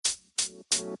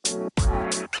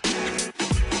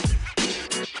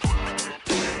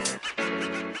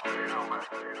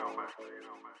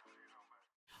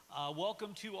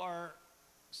Welcome to our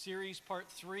series part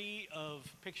 3 of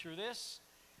Picture This.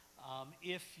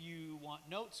 If you want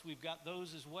notes, we've got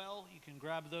those as well. You can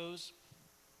grab those.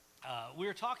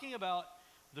 We're talking about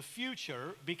the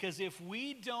future because if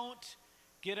we don't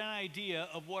get an idea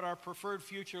of what our preferred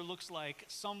future looks like,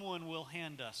 someone will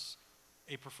hand us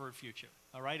a preferred future.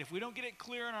 All right? If we don't get it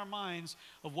clear in our minds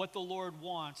of what the Lord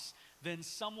wants, then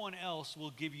someone else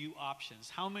will give you options.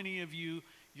 How many of you,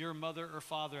 your mother or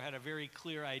father, had a very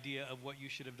clear idea of what you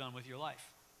should have done with your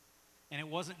life? And it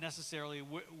wasn't necessarily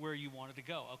where you wanted to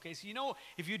go. Okay, so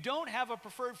if you don't have a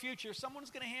preferred future, someone's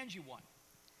going to hand you one.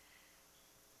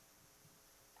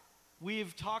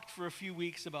 We've talked for a few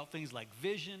weeks about things like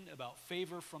vision, about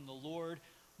favor from the Lord,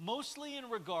 mostly in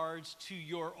regards to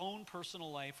your own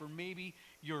personal life or maybe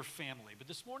your family. But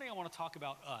this morning I want to talk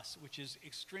about us, which is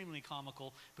extremely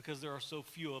comical because there are so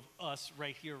few of us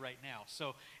right here, right now.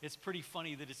 So it's pretty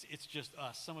funny that it's just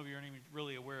us. Some of you aren't even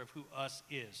really aware of who us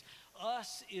is.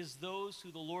 Us is those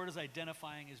who the Lord is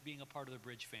identifying as being a part of the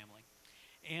Bridge family.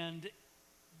 And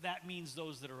that means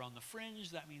those that are on the fringe.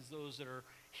 That means those that are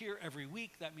here every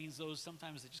week. That means those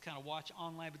sometimes that just kind of watch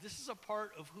online. But this is a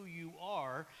part of who you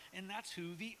are, and that's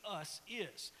who the us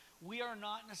is. We are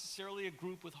not necessarily a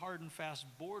group with hard and fast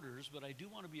borders, but I do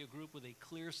want to be a group with a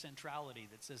clear centrality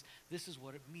that says this is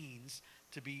what it means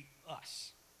to be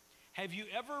us. Have you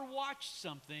ever watched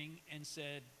something and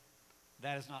said,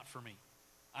 that is not for me?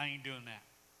 I ain't doing that.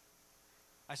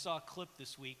 I saw a clip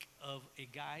this week of a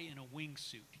guy in a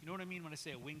wingsuit. You know what I mean when I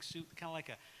say a wingsuit?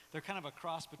 They're kind of a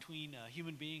cross between a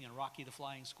human being and Rocky the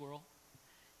Flying Squirrel.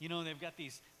 You know, they've got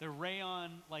they're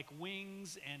rayon like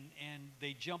wings, and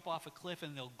they jump off a cliff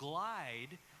and they'll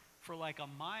glide for like a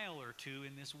mile or two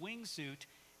in this wingsuit,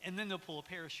 and then they'll pull a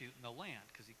parachute and they'll land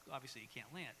because obviously he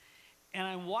can't land. And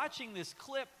I'm watching this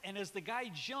clip, and as the guy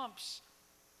jumps,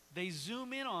 they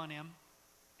zoom in on him.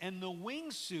 And the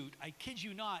wingsuit, I kid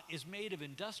you not, is made of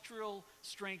industrial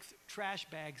strength trash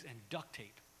bags and duct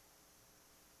tape.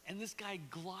 And this guy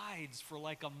glides for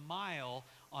like a mile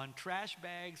on trash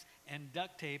bags and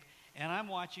duct tape. And I'm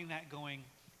watching that going,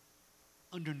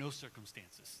 under no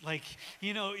circumstances.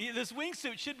 This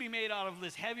wingsuit should be made out of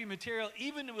this heavy material,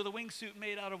 even with a wingsuit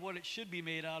made out of what it should be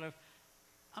made out of.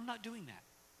 I'm not doing that.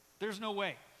 There's no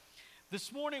way.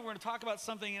 This morning we're going to talk about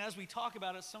something, and as we talk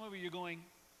about it, some of you are going,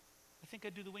 I think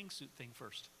I'd do the wingsuit thing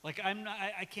first. I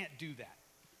can't do that.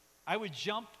 I would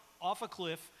jump off a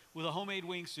cliff with a homemade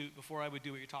wingsuit before I would do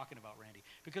what you're talking about, Randy,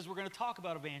 because we're going to talk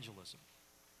about evangelism.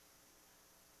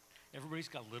 Everybody's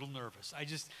got a little nervous.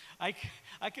 I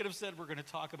could have said we're going to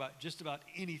talk about just about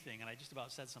anything, and I just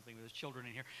about said something with his children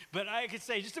in here, but I could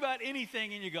say just about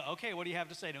anything, and you go, okay, what do you have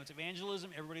to say? No, it's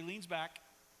evangelism. Everybody leans back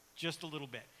just a little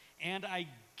bit, and I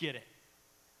get it.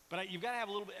 But you've got to have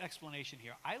a little bit of explanation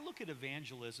here. I look at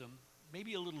evangelism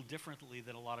maybe a little differently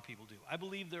than a lot of people do. I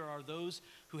believe there are those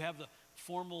who have the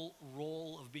formal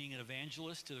role of being an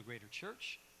evangelist to the greater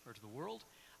church or to the world.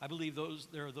 I believe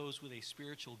there are those with a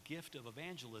spiritual gift of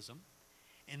evangelism.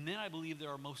 And then I believe there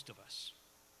are most of us.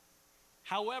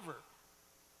 However,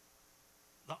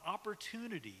 the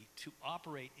opportunity to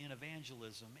operate in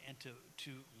evangelism and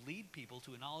to lead people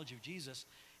to a knowledge of Jesus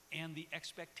and the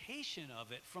expectation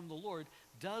of it from the Lord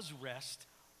does rest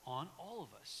on all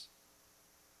of us.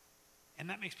 And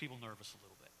that makes people nervous a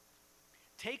little bit.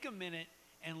 Take a minute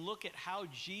and look at how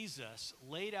Jesus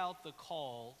laid out the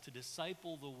call to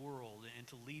disciple the world and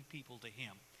to lead people to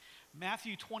him.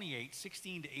 Matthew 28,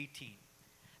 16 to 18.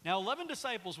 Now 11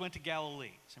 disciples went to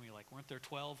Galilee. Some of you are like, weren't there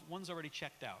 12? One's already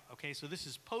checked out. Okay, so this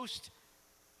is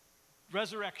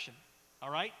post-resurrection. All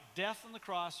right? Death on the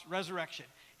cross, resurrection.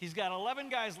 He's got 11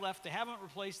 guys left. They haven't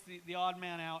replaced the odd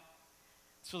man out.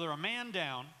 So they're a man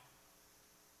down.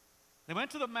 They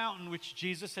went to the mountain which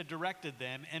Jesus had directed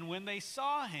them, and when they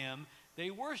saw him, they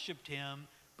worshiped him,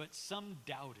 but some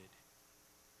doubted.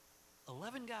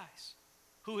 11 guys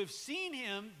who have seen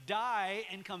him die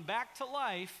and come back to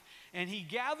life, and he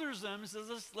gathers them and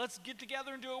says, let's get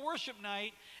together and do a worship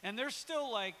night, and they're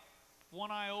still like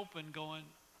one eye open going,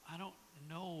 I don't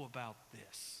know about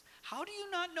this. How do you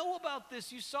not know about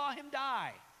this? You saw him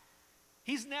die.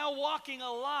 He's now walking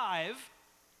alive,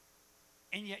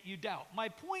 and yet you doubt. My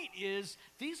point is,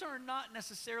 these are not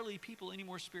necessarily people any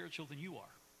more spiritual than you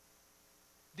are.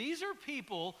 These are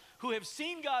people who have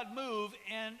seen God move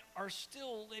and are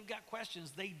still, they've got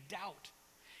questions. They doubt.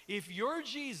 If you're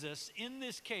Jesus in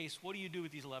this case, what do you do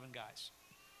with these 11 guys?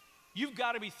 You've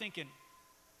got to be thinking,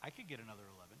 I could get another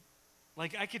 11.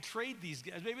 Like, I could trade these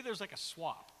guys. Maybe there's like a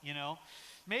swap, you know?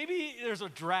 Maybe there's a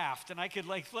draft, and I could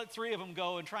like let 3 of them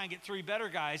go and try and get 3 better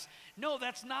guys. No,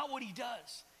 that's not what he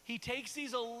does. He takes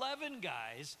these 11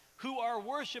 guys who are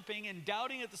worshiping and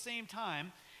doubting at the same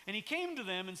time, and he came to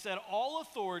them and said, all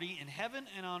authority in heaven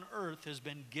and on earth has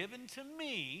been given to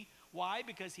me. Why?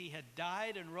 Because he had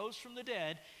died and rose from the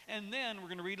dead. And then, we're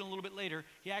going to read a little bit later,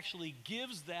 he actually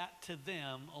gives that to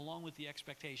them along with the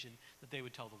expectation that they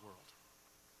would tell the world.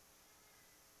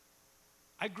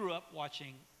 I grew up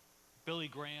watching Billy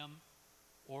Graham,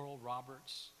 Oral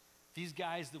Roberts, these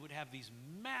guys that would have these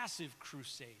massive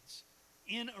crusades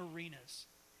in arenas,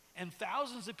 and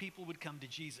thousands of people would come to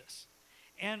Jesus.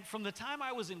 And from the time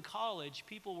I was in college,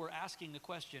 people were asking the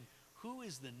question, who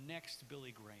is the next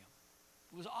Billy Graham?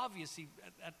 It was obvious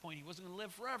at that point he wasn't going to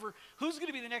live forever. Who's going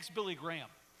to be the next Billy Graham?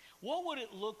 What would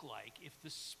it look like if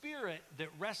the spirit that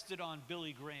rested on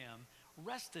Billy Graham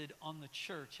rested on the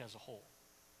church as a whole?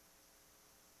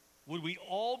 Would we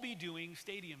all be doing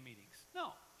stadium meetings? No,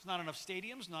 there's not enough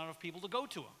stadiums, not enough people to go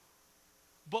to them.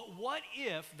 But what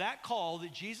if that call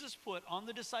that Jesus put on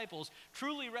the disciples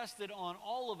truly rested on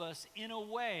all of us in a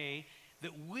way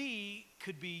that we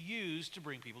could be used to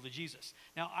bring people to Jesus?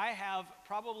 Now, I have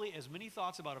probably as many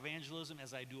thoughts about evangelism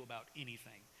as I do about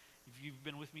anything. If you've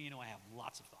been with me, you know I have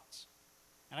lots of thoughts.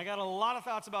 And I got a lot of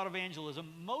thoughts about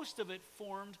evangelism. Most of it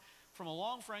formed from a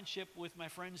long friendship with my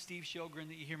friend Steve Sjogren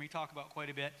that you hear me talk about quite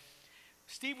a bit.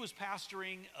 Steve was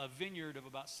pastoring a vineyard of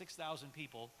about 6,000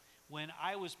 people when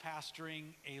I was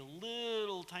pastoring a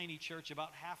little tiny church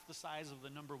about half the size of the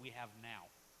number we have now.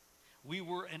 We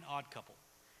were an odd couple.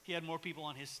 He had more people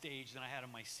on his stage than I had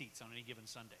on my seats on any given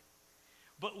Sunday.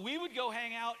 But we would go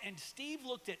hang out, and Steve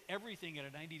looked at everything at a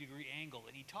 90-degree angle,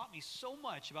 and he taught me so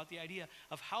much about the idea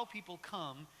of how people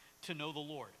come to know the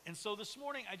Lord. And so this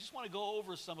morning, I just want to go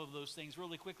over some of those things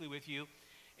really quickly with you.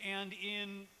 And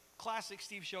in classic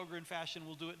Steve Sjogren fashion,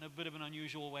 we'll do it in a bit of an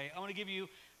unusual way. I want to give you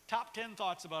top 10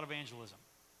 thoughts about evangelism.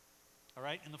 All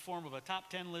right? In the form of a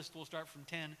top 10 list, we'll start from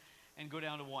 10 and go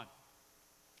down to 1.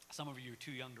 Some of you are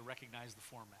too young to recognize the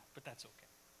format, but that's okay.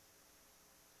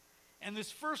 And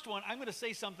this first one, I'm going to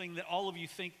say something that all of you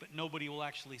think, but nobody will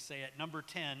actually say it. Number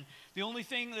 10, the only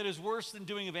thing that is worse than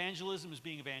doing evangelism is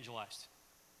being evangelized.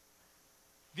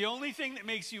 The only thing that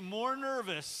makes you more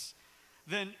nervous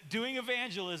than doing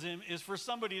evangelism is for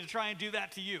somebody to try and do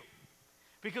that to you.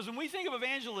 Because when we think of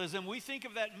evangelism, we think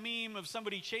of that meme of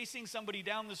somebody chasing somebody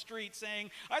down the street saying,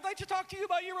 I'd like to talk to you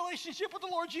about your relationship with the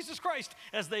Lord Jesus Christ,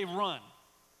 as they run.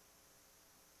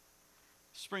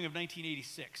 Spring of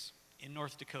 1986 in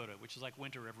North Dakota, which is like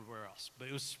winter everywhere else, but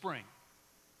it was spring.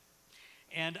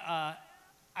 And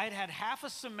I'd had half a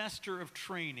semester of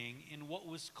training in what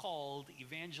was called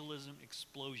Evangelism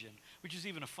Explosion, which is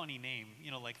even a funny name,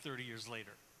 you know, like 30 years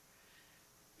later.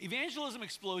 Evangelism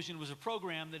Explosion was a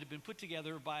program that had been put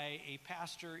together by a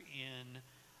pastor in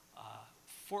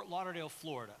Fort Lauderdale,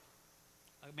 Florida,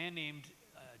 a man named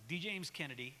D. James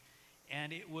Kennedy,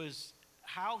 and it was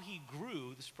how he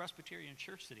grew this Presbyterian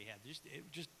church that he had.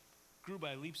 It just grew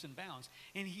by leaps and bounds,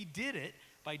 and he did it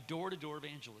by door-to-door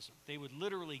evangelism. They would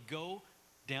literally go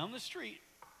down the street,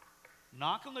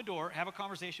 knock on the door, have a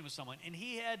conversation with someone, and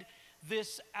he had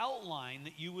this outline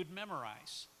that you would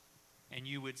memorize. And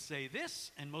you would say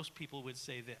this, and most people would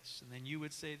say this. And then you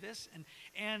would say this.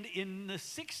 And in the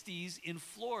 60s in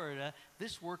Florida,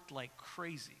 this worked like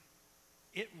crazy.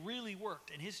 It really worked,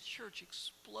 and his church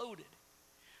exploded.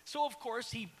 So, of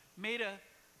course, he made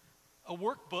a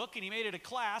workbook, and he made it a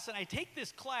class. And I take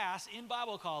this class in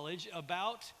Bible college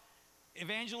about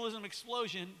evangelism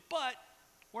explosion, but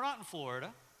we're not in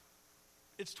Florida.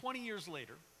 It's 20 years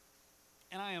later,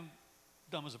 and I am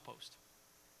dumb as a post.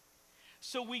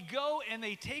 So we go, and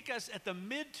they take us at the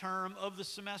midterm of the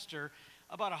semester,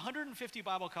 about 150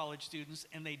 Bible college students,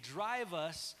 and they drive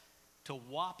us to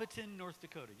Wahpeton, North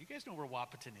Dakota. You guys know where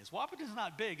Wahpeton is. Wahpeton's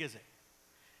not big, is it?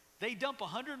 They dump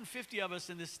 150 of us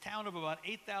in this town of about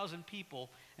 8,000 people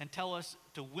and tell us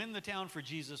to win the town for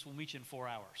Jesus, we'll meet you in 4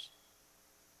 hours.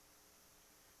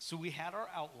 So we had our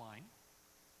outline.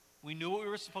 We knew what we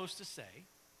were supposed to say.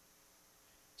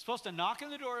 Supposed to knock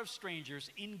on the door of strangers,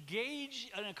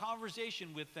 engage in a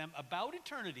conversation with them about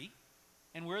eternity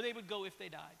and where they would go if they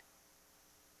died.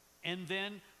 And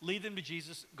then lead them to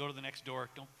Jesus, go to the next door.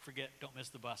 Don't forget, don't miss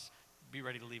the bus. Be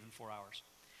ready to leave in 4 hours.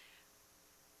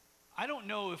 I don't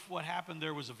know if what happened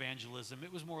there was evangelism.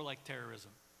 It was more like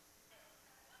terrorism.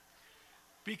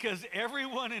 Because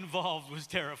everyone involved was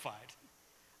terrified.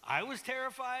 I was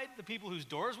terrified. The people whose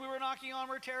doors we were knocking on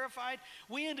were terrified.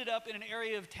 We ended up in an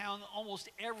area of town that almost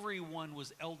everyone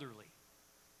was elderly.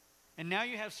 And now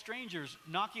you have strangers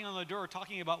knocking on the door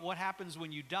talking about what happens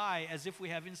when you die as if we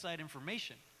have inside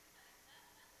information.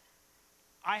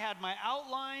 I had my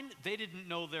outline. They didn't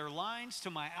know their lines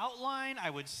to my outline. I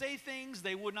would say things.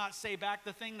 They would not say back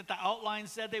the thing that the outline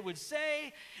said they would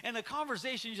say. And the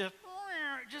conversation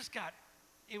just got,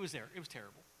 it was there. It was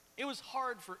terrible. It was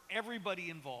hard for everybody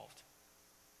involved.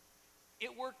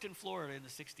 It worked in Florida in the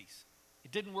 60s.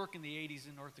 It didn't work in the 80s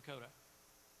in North Dakota.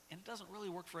 And it doesn't really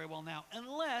work very well now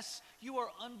unless you are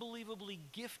unbelievably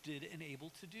gifted and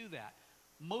able to do that.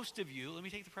 Most of you, let me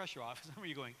take the pressure off. Some of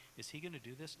you are going, is he going to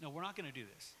do this? No, we're not going to do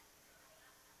this.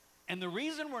 And the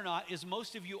reason we're not is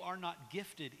most of you are not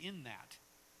gifted in that.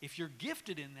 If you're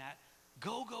gifted in that,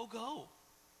 go, go, go.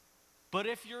 But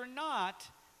if you're not,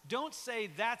 don't say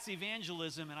that's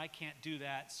evangelism and I can't do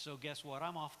that, so guess what?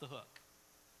 I'm off the hook.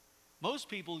 Most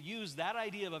people use that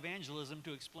idea of evangelism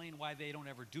to explain why they don't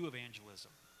ever do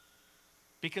evangelism.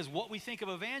 Because what we think of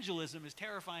evangelism is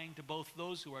terrifying to both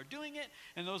those who are doing it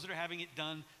and those that are having it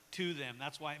done to them.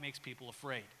 That's why it makes people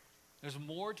afraid. There's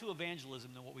more to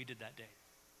evangelism than what we did that day.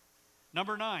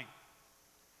 Number 9,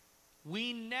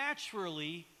 we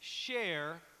naturally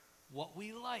share what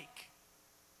we like.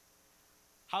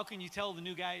 How can you tell the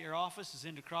new guy at your office is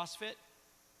into CrossFit?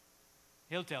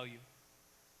 He'll tell you.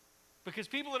 Because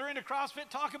people that are into CrossFit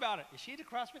talk about it. Is she into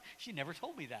CrossFit? She never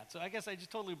told me that, so I guess I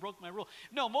just totally broke my rule.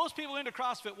 No, most people into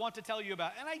CrossFit want to tell you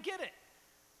about it, and I get it.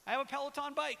 I have a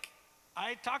Peloton bike.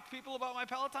 I talk to people about my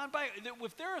Peloton bike.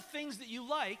 If there are things that you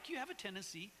like, you have a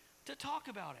tendency to talk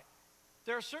about it.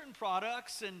 There are certain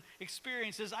products and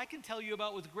experiences I can tell you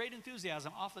about with great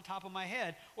enthusiasm off the top of my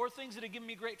head, or things that have given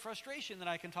me great frustration that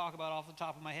I can talk about off the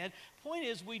top of my head. Point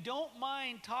is, we don't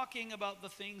mind talking about the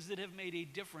things that have made a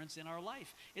difference in our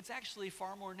life. It's actually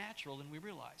far more natural than we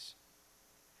realize.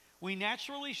 We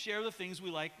naturally share the things we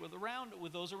like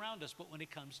with those around us, but when it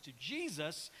comes to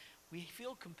Jesus, we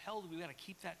feel compelled we've got to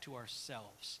keep that to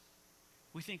ourselves.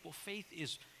 We think, well, faith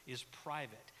is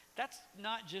private. That's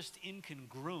not just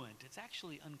incongruent, it's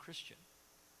actually unchristian.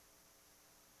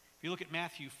 If you look at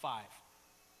Matthew 5,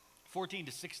 14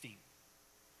 to 16,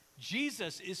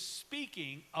 Jesus is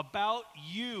speaking about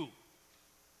you.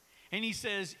 And he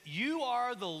says, you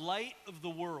are the light of the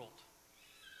world.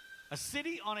 A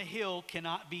city on a hill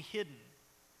cannot be hidden,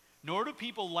 nor do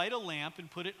people light a lamp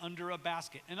and put it under a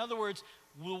basket. In other words,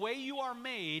 the way you are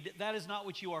made, that is not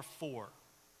what you are for.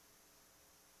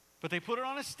 But they put it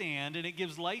on a stand, and it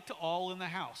gives light to all in the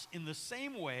house. In the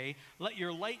same way, let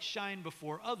your light shine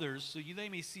before others, so they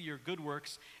may see your good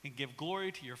works and give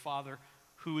glory to your Father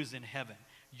who is in heaven.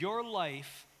 Your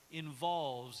life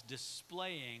involves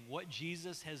displaying what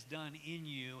Jesus has done in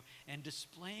you and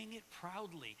displaying it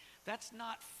proudly. That's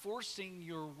not forcing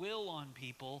your will on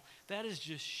people. That is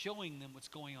just showing them what's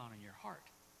going on in your heart.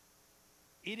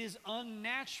 It is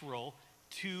unnatural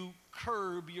to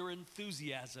curb your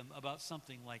enthusiasm about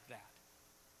something like that.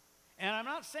 And I'm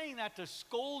not saying that to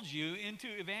scold you into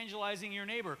evangelizing your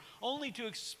neighbor, only to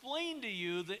explain to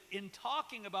you that in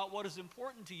talking about what is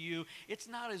important to you, it's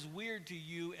not as weird to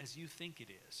you as you think it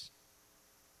is.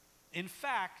 In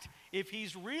fact, if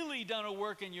he's really done a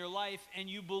work in your life and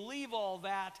you believe all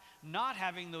that, not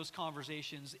having those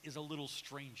conversations is a little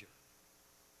stranger.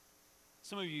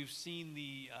 Some of you have seen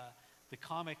the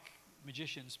comic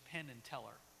magicians Penn and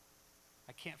Teller.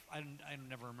 I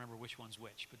never remember which one's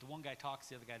which, but the one guy talks,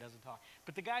 the other guy doesn't talk.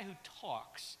 But the guy who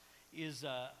talks is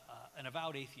an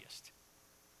avowed atheist.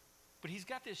 But he's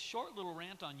got this short little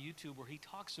rant on YouTube where he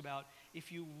talks about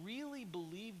if you really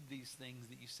believe these things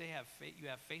that you say you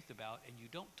have faith about and you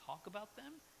don't talk about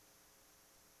them,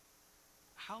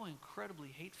 how incredibly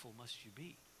hateful must you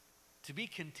be? To be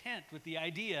content with the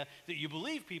idea that you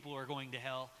believe people are going to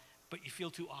hell, but you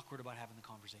feel too awkward about having the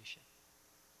conversation.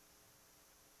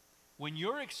 When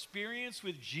your experience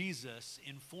with Jesus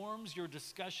informs your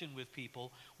discussion with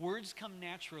people, words come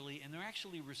naturally and they're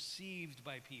actually received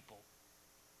by people.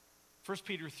 1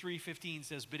 Peter 3:15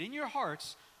 says, but in your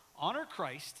hearts, honor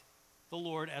Christ, the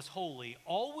Lord, as holy,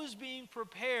 always being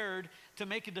prepared to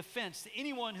make a defense to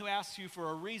anyone who asks you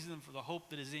for a reason for the hope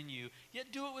that is in you,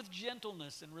 yet do it with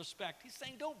gentleness and respect. He's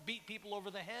saying don't beat people over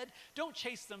the head, don't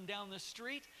chase them down the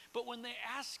street, but when they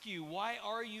ask you, why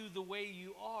are you the way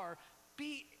you are,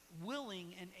 be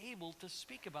willing and able to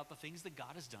speak about the things that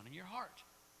God has done in your heart.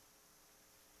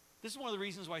 This is one of the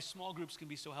reasons why small groups can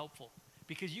be so helpful.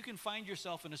 Because you can find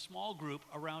yourself in a small group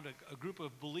around a group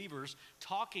of believers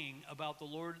talking about the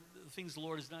Lord, the things the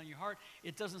Lord has done in your heart.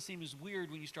 It doesn't seem as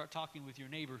weird when you start talking with your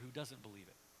neighbor who doesn't believe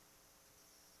it.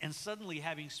 And suddenly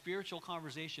having spiritual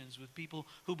conversations with people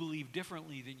who believe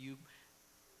differently than you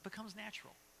becomes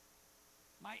natural.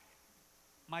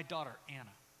 My daughter,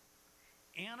 Anna,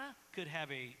 Anna could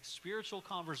have a spiritual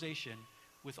conversation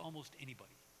with almost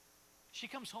anybody. She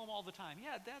comes home all the time.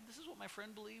 Yeah, Dad, this is what my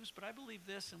friend believes, but I believe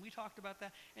this, and we talked about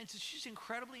that. And so she's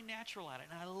incredibly natural at it,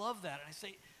 and I love that. And I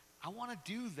say, I want to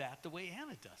do that the way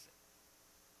Anna does it.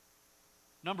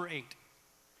 Number 8,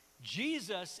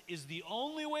 Jesus is the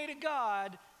only way to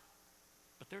God,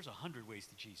 but there's 100 ways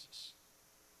to Jesus.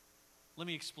 Let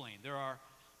me explain. There are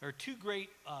two great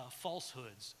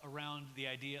falsehoods around the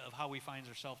idea of how we find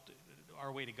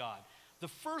our way to God. The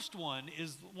first one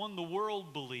is one the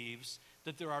world believes,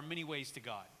 that there are many ways to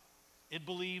God. It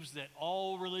believes that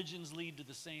all religions lead to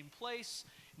the same place.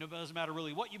 It doesn't matter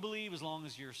really what you believe as long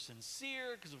as you're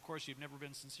sincere, because of course you've never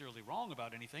been sincerely wrong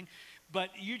about anything. But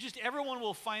everyone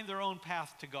will find their own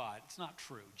path to God. It's not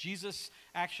true. Jesus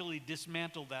actually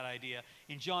dismantled that idea.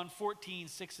 In John 14,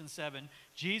 6 and 7,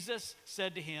 Jesus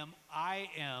said to him, I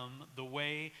am the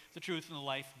way, the truth, and the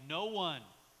life. No one,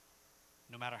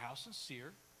 no matter how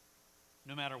sincere,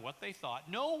 no matter what they thought,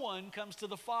 no one comes to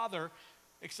the Father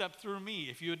except through me.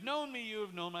 If you had known me, you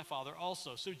have known my Father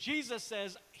also. So Jesus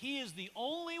says he is the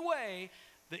only way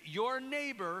that your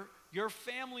neighbor, your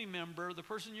family member, the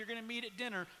person you're going to meet at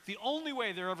dinner, the only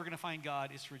way they're ever going to find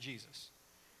God is through Jesus.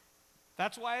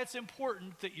 That's why it's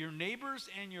important that your neighbors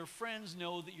and your friends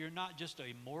know that you're not just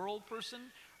a moral person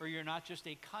or you're not just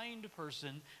a kind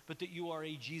person, but that you are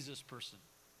a Jesus person.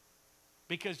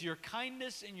 Because your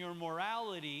kindness and your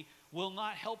morality will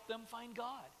not help them find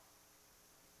God.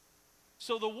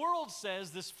 So the world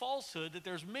says this falsehood that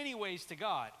there's many ways to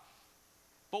God.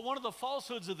 But one of the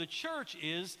falsehoods of the church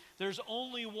is there's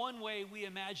only one way we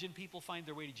imagine people find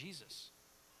their way to Jesus.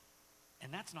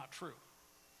 And that's not true.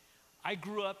 I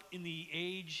grew up in the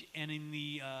age and in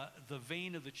the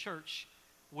vein of the church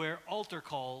where altar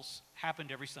calls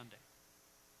happened every Sunday.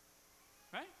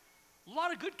 Right? A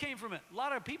lot of good came from it. A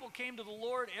lot of people came to the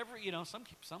Lord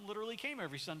some literally came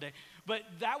every Sunday. But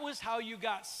that was how you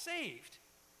got saved.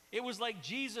 It was like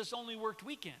Jesus only worked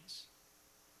weekends.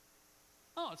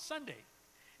 Oh, it's Sunday.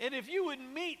 And if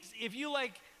you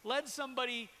led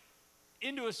somebody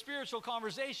into a spiritual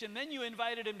conversation, then you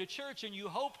invited him to church and you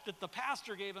hoped that the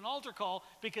pastor gave an altar call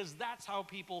because that's how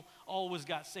people always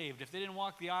got saved. If they didn't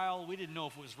walk the aisle, we didn't know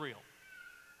if it was real.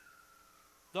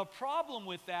 The problem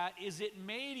with that is it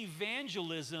made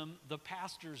evangelism the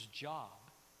pastor's job.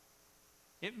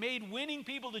 It made winning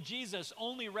people to Jesus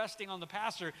only resting on the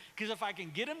pastor, because if I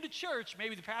can get them to church,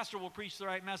 maybe the pastor will preach the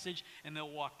right message and they'll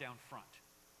walk down front.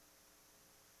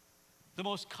 The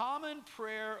most common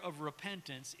prayer of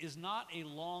repentance is not a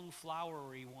long,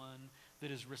 flowery one that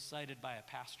is recited by a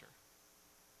pastor.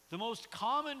 The most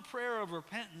common prayer of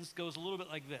repentance goes a little bit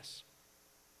like this.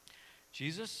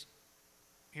 Jesus,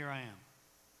 here I am.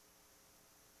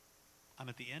 I'm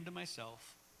at the end of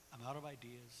myself. I'm out of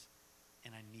ideas,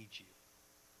 and I need you.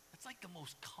 That's like the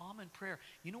most common prayer.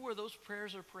 You know where those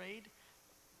prayers are prayed?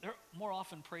 They're more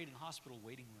often prayed in hospital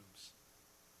waiting rooms.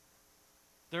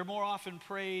 They're more often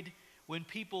prayed when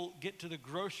people get to the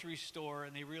grocery store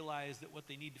and they realize that what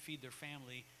they need to feed their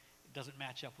family doesn't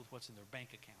match up with what's in their bank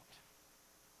account.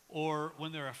 Or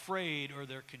when they're afraid or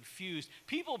they're confused.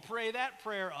 People pray that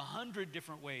prayer 100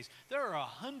 different ways. There are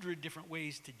 100 different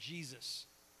ways to Jesus.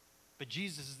 But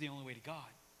Jesus is the only way to God.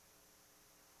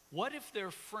 What if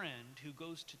their friend who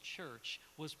goes to church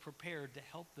was prepared to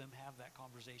help them have that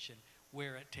conversation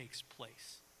where it takes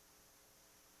place?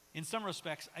 In some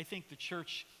respects, I think the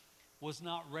church was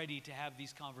not ready to have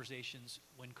these conversations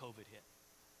when COVID hit.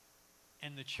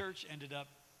 And the church ended up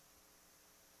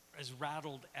as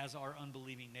rattled as our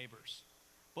unbelieving neighbors.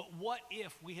 But what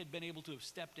if we had been able to have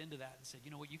stepped into that and said,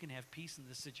 you know what, you can have peace in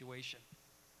this situation?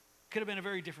 Could have been a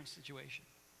very different situation.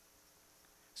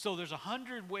 So there's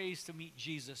 100 ways to meet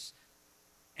Jesus,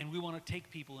 and we want to take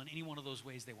people in any one of those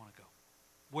ways they want to go,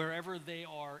 wherever they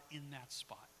are in that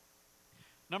spot.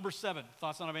 Number 7,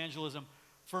 thoughts on evangelism.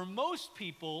 For most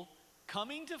people,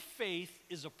 coming to faith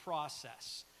is a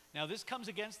process. Now, this comes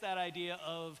against that idea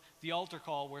of the altar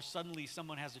call where suddenly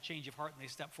someone has a change of heart and they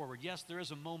step forward. Yes, there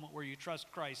is a moment where you trust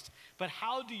Christ, but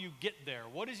how do you get there?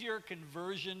 What is your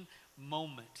conversion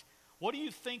moment? What do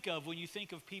you think of when you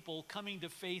think of people coming to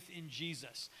faith in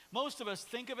Jesus? Most of us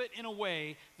think of it in a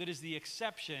way that is the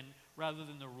exception rather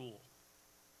than the rule.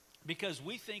 Because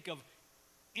we think of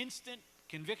instant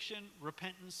conviction,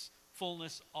 repentance,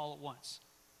 fullness all at once.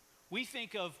 We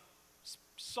think of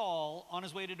Saul on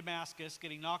his way to Damascus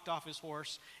getting knocked off his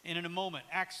horse, and in a moment,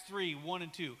 Acts 3, 1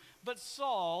 and 2. But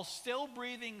Saul, still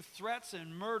breathing threats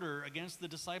and murder against the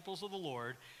disciples of the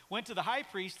Lord, went to the high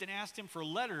priest and asked him for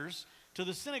letters to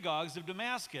the synagogues of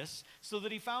Damascus, so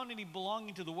that he found any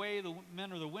belonging to the way, the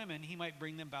men or the women, he might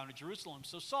bring them bound to Jerusalem.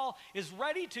 So Saul is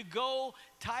ready to go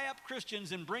tie up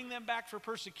Christians and bring them back for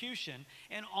persecution.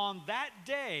 And on that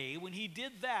day, when he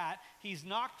did that, he's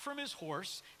knocked from his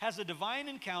horse, has a divine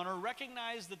encounter,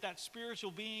 recognized that that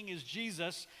spiritual being is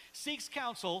Jesus, seeks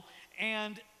counsel,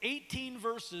 and 18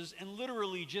 verses, and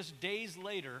literally just days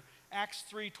later, Acts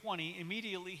 3:20,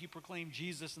 immediately he proclaimed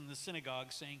Jesus in the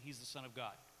synagogue, saying he's the Son of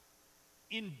God.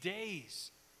 In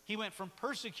days, he went from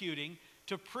persecuting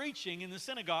to preaching in the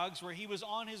synagogues where he was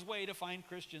on his way to find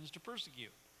Christians to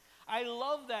persecute. I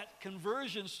love that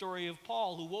conversion story of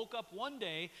Paul, who woke up one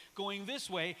day going this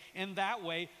way and that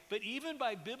way, but even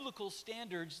by biblical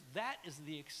standards, that is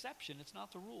the exception. It's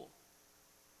not the rule.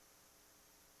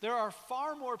 There are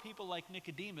far more people like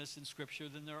Nicodemus in Scripture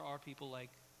than there are people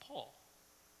like Paul.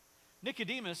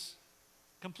 Nicodemus,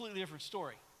 completely different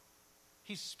story.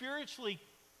 He's spiritually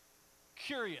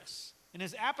curious, and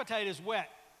his appetite is whet,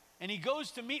 and he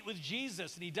goes to meet with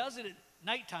Jesus, and he does it at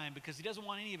nighttime because he doesn't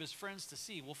want any of his friends to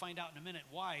see. We'll find out in a minute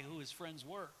who his friends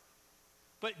were.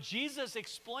 But Jesus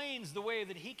explains the way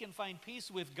that he can find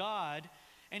peace with God,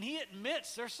 and he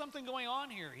admits there's something going on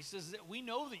here. He says that we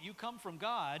know that you come from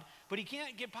God, but he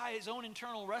can't get by his own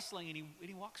internal wrestling, and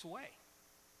he walks away.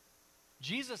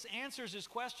 Jesus answers his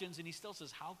questions, and he still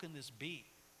says, how can this be?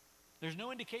 There's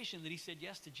no indication that he said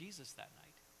yes to Jesus that night.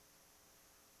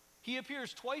 He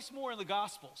appears twice more in the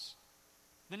Gospels.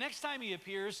 The next time he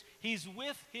appears, he's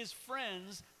with his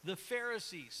friends, the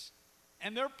Pharisees.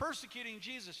 And they're persecuting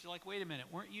Jesus. You're like, wait a minute,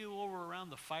 weren't you over around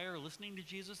the fire listening to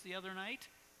Jesus the other night?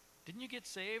 Didn't you get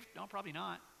saved? No, probably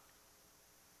not.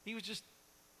 He was just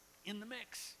in the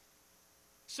mix.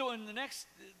 So in the next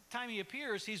time he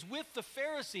appears, he's with the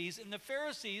Pharisees, and the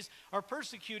Pharisees are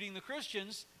persecuting the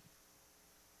Christians.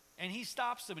 And he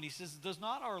stops them and he says, does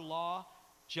not our law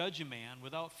judge a man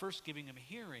without first giving him a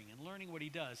hearing and learning what he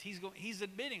does? He's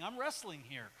admitting, I'm wrestling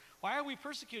here. Why are we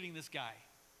persecuting this guy?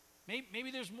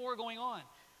 Maybe there's more going on.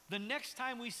 The next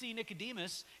time we see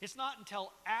Nicodemus, it's not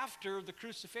until after the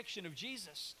crucifixion of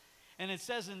Jesus. And it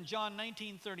says in John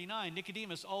 19:39,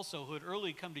 Nicodemus also, who had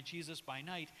early come to Jesus by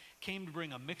night, came to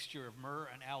bring a mixture of myrrh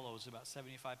and aloes, about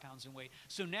 75 pounds in weight.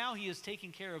 So now he is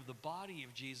taking care of the body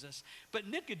of Jesus. But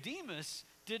Nicodemus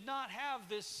did not have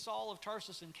this Saul of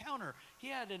Tarsus encounter. He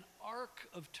had an arc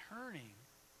of turning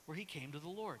where he came to the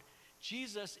Lord.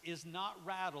 Jesus is not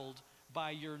rattled by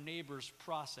your neighbor's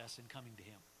process in coming to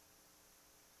him.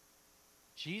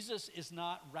 Jesus is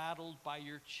not rattled by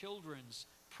your children's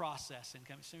process in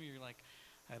coming. Some of you are like,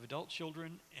 I have adult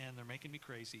children and they're making me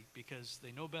crazy because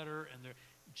they know better, and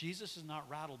Jesus is not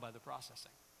rattled by the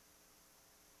processing.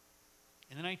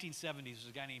 In the 1970s, there was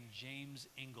a guy named James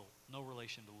Engel, no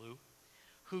relation to Lou,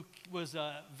 who was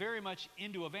very much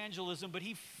into evangelism, but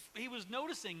he was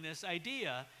noticing this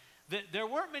idea that there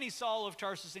weren't many Saul of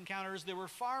Tarsus encounters. There were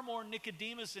far more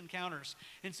Nicodemus encounters.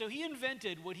 And so he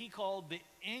invented what he called the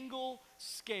Engel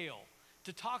scale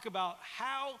to talk about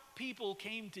how people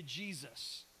came to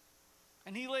Jesus.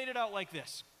 And he laid it out like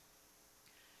this.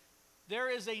 There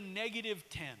is a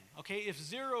 -10, okay? If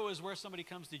 0 is where somebody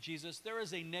comes to Jesus, there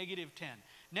is a -10.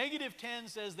 -10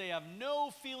 says they have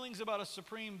no feelings about a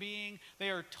supreme being. They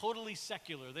are totally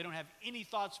secular. They don't have any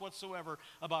thoughts whatsoever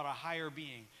about a higher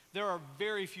being. There are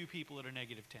very few people at a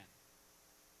 -10.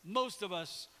 Most of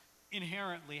us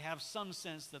inherently have some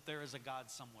sense that there is a God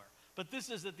somewhere. But this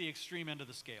is at the extreme end of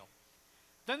the scale.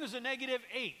 Then there's a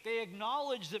 -8. They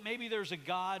acknowledge that maybe there's a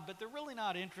God, but they're really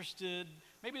not interested.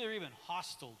 Maybe they're even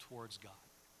hostile towards God.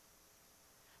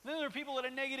 Then there are people at a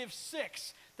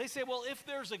 -6. They say, well, if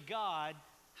there's a God,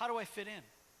 how do I fit in?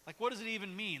 Like, what does it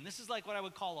even mean? This is like what I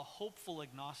would call a hopeful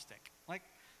agnostic. Like,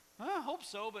 I hope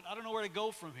so, but I don't know where to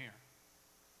go from here.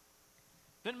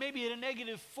 Then maybe at a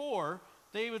 -4,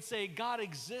 they would say, God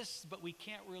exists, but we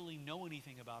can't really know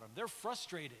anything about him. They're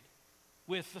frustrated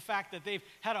with the fact that they've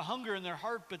had a hunger in their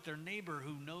heart, but their neighbor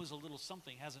who knows a little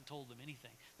something hasn't told them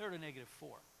anything. They're at a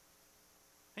 -4.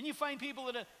 And you find people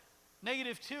at a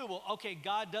 -2. Well, okay,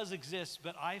 God does exist,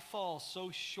 but I fall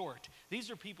so short. These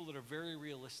are people that are very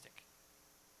realistic.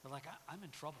 They're like, I'm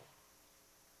in trouble.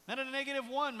 Then at a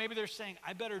 -1, maybe they're saying,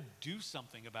 I better do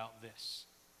something about this.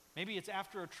 Maybe it's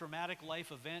after a traumatic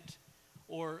life event,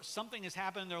 or something has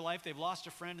happened in their life, they've lost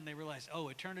a friend, and they realize, oh,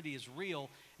 eternity is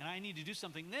real, and I need to do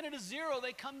something. And then at a 0,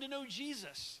 they come to know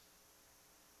Jesus.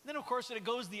 And then, of course, it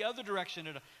goes the other direction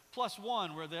at a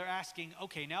 +1, where they're asking,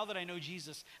 okay, now that I know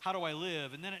Jesus, how do I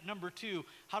live? And then at number 2,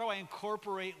 how do I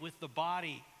incorporate with the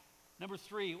body? Number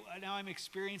 3, now I'm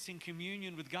experiencing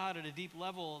communion with God at a deep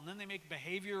level. And then they make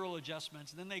behavioral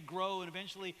adjustments, and then they grow, and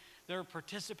eventually they're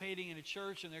participating in a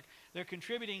church, and they're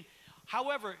contributing.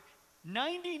 However,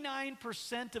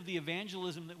 99% of the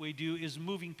evangelism that we do is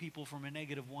moving people from a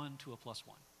 -1 to a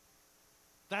 +1.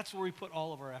 That's where we put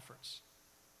all of our efforts.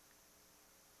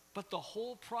 But the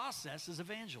whole process is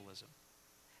evangelism.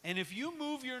 And if you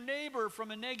move your neighbor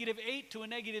from a -8 to a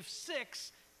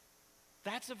 -6,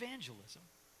 that's evangelism.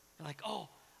 You're like, oh,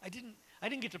 I didn't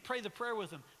get to pray the prayer with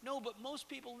them. No, but most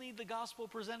people need the gospel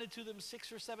presented to them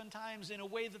 6 or 7 times in a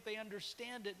way that they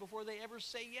understand it before they ever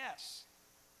say yes.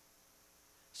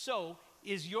 So,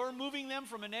 is your moving them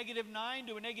from a -9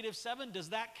 to a -7, does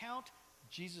that count?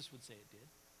 Jesus would say it did.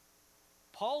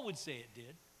 Paul would say it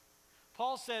did.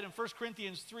 Paul said in 1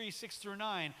 Corinthians 3, 6 through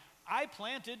 9, I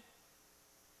planted,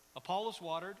 Apollos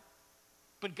watered,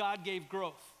 but God gave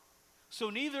growth. So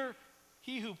neither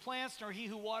he who plants nor he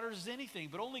who waters is anything,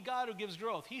 but only God who gives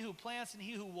growth. He who plants and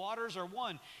he who waters are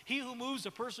one. He who moves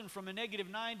a person from a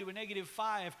 -9 to a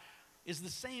 -5 is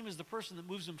the same as the person that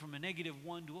moves him from a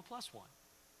 -1 to a +1.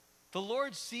 The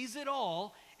Lord sees it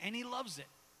all and he loves it.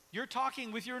 You're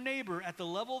talking with your neighbor at the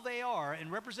level they are and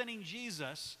representing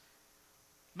Jesus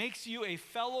makes you a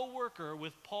fellow worker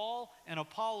with Paul and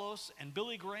Apollos and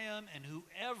Billy Graham and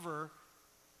whoever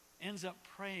ends up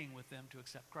praying with them to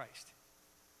accept Christ.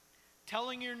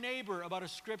 Telling your neighbor about a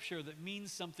scripture that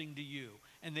means something to you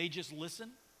and they just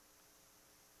listen,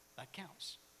 that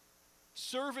counts.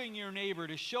 Serving your neighbor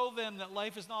to show them that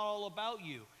life is not all about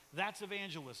you, that's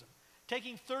evangelism.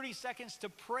 Taking 30 seconds to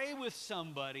pray with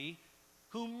somebody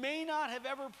who may not have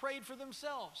ever prayed for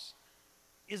themselves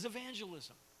is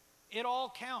evangelism. It all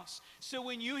counts. So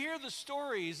when you hear the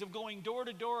stories of going door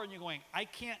to door and you're going, I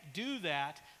can't do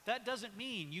that, that doesn't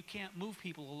mean you can't move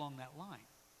people along that line.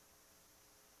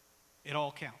 It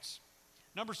all counts.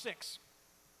 Number 6,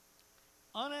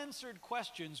 unanswered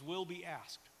questions will be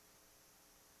asked.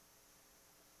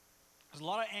 There's a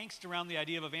lot of angst around the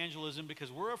idea of evangelism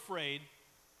because we're afraid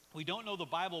we don't know the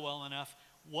Bible well enough.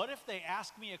 What if they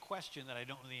ask me a question that I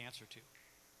don't know the answer to,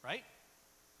 right?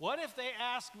 What if they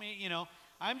ask me,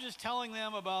 I'm just telling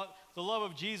them about the love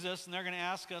of Jesus and they're going to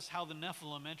ask us how the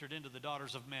Nephilim entered into the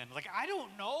daughters of men. Like, I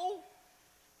don't know.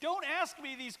 Don't ask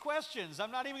me these questions.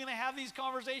 I'm not even going to have these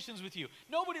conversations with you.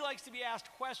 Nobody likes to be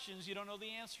asked questions you don't know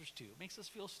the answers to. It makes us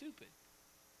feel stupid.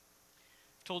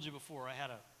 I've told you before, I had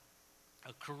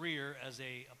a career as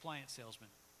an appliance salesman.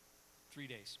 3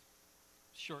 days.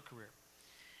 Short career.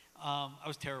 I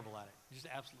was terrible at it. Just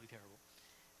absolutely terrible.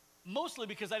 Mostly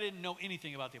because I didn't know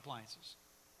anything about the appliances.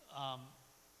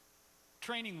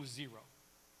 Training was 0.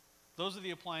 Those are the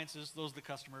appliances. Those are the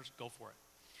customers. Go for it.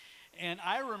 And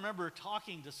I remember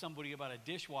talking to somebody about a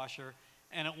dishwasher,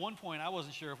 and at one point I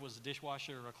wasn't sure if it was a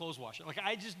dishwasher or a clothes washer. Like,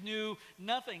 I just knew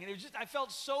nothing. And it was just, I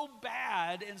felt so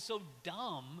bad and so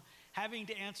dumb having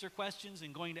to answer questions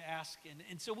and going to ask.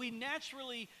 And so we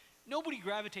naturally, nobody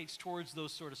gravitates towards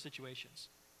those sort of situations.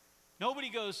 Nobody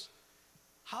goes,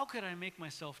 how could I make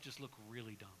myself just look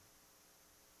really dumb?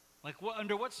 Like,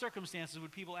 under what circumstances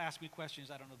would people ask me questions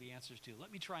I don't know the answers to?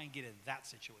 Let me try and get in that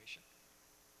situation.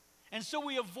 And so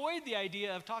we avoid the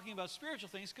idea of talking about spiritual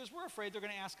things because we're afraid they're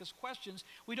going to ask us questions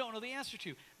we don't know the answer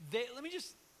to. Let me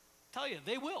just tell you,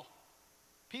 they will.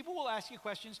 People will ask you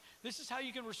questions. This is how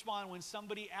you can respond when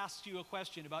somebody asks you a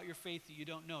question about your faith that you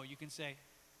don't know. You can say,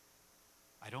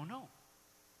 I don't know.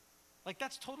 Like,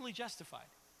 that's totally justified.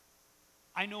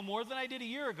 I know more than I did a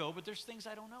year ago, but there's things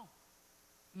I don't know.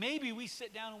 Maybe we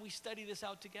sit down and we study this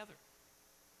out together.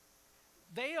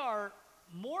 They are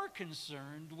more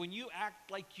concerned when you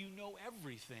act like you know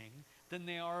everything than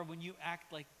they are when you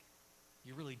act like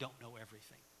you really don't know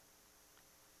everything.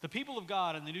 The people of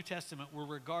God in the New Testament were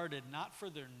regarded not for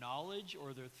their knowledge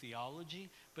or their theology,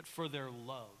 but for their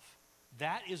love.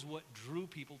 That is what drew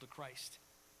people to Christ.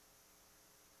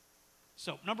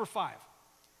 So, number 5,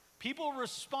 people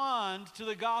respond to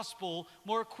the gospel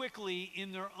more quickly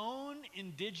in their own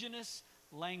indigenous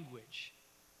language.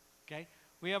 Okay?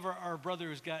 We have our brother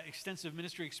who's got extensive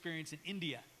ministry experience in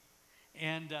India.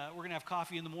 And we're going to have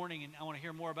coffee in the morning, and I want to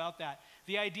hear more about that.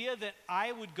 The idea that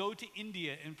I would go to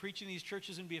India and preach in these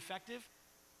churches and be effective,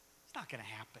 it's not going to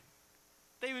happen.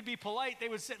 They would be polite, they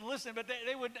would sit and listen, but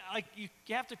they would, like, you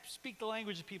have to speak the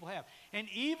language that people have. And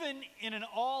even in an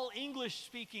all English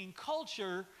speaking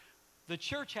culture, the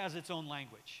church has its own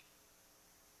language.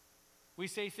 We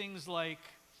say things like,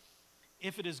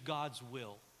 if it is God's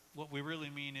will. What we really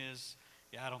mean is,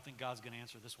 I don't think God's going to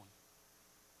answer this one.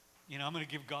 I'm going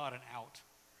to give God an out.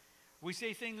 We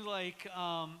say things like,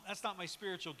 that's not my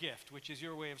spiritual gift, which is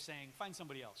your way of saying, find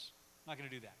somebody else. I'm not going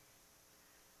to do that.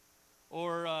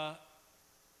 Or,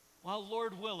 well,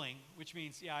 Lord willing, which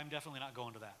means, yeah, I'm definitely not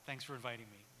going to that. Thanks for inviting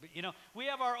me. But, we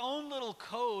have our own little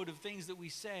code of things that we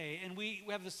say, and we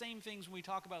have the same things when we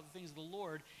talk about the things of the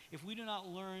Lord. If we do not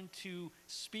learn to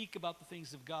speak about the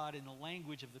things of God in the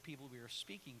language of the people we are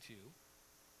speaking to,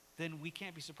 then we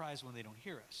can't be surprised when they don't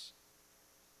hear us.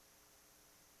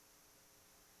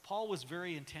 Paul was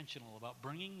very intentional about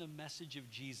bringing the message of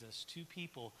Jesus to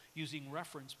people using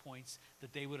reference points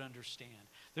that they would understand.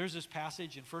 There's this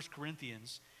passage in 1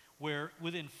 Corinthians where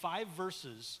within 5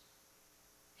 verses,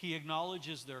 he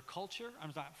acknowledges their culture.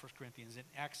 I'm not 1 Corinthians, in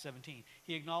Acts 17.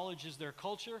 He acknowledges their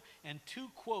culture and 2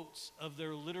 quotes of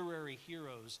their literary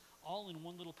heroes all in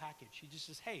one little package. He just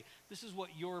says, hey, this is what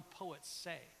your poets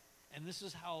say. And this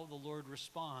is how the Lord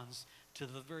responds to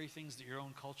the very things that your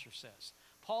own culture says.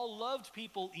 Paul loved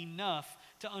people enough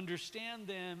to understand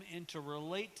them and to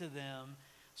relate to them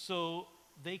so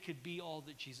they could be all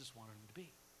that Jesus wanted them to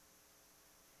be.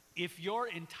 If your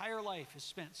entire life is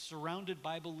spent surrounded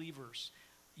by believers,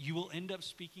 you will end up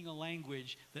speaking a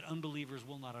language that unbelievers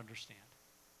will not understand.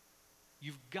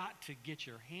 You've got to get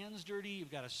your hands dirty.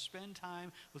 You've got to spend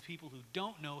time with people who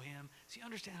don't know him so you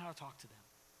understand how to talk to them.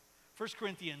 1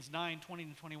 Corinthians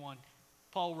 9:20-21,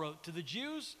 Paul wrote, "To the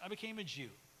Jews I became a Jew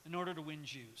in order to win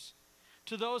Jews.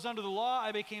 To those under the law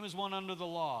I became as one under the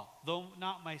law, though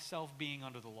not myself being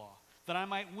under the law, that I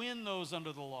might win those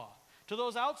under the law. To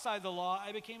those outside the law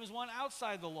I became as one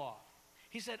outside the law."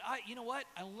 He said, you know what?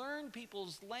 I learn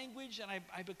people's language and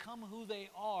I become who they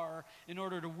are in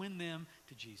order to win them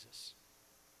to Jesus.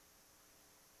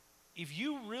 If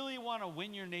you really want to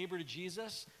win your neighbor to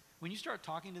Jesus, when you start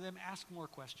talking to them, ask more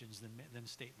questions than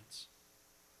statements.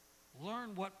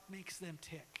 Learn what makes them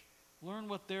tick. Learn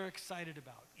what they're excited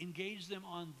about. Engage them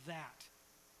on that.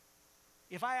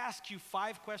 If I ask you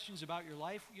 5 questions about your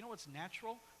life, you know what's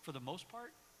natural for the most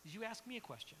part? Is you ask me a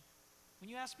question. When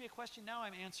you ask me a question, now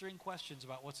I'm answering questions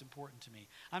about what's important to me.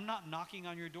 I'm not knocking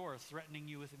on your door threatening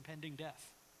you with impending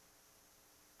death.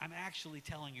 I'm actually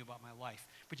telling you about my life.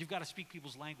 But you've got to speak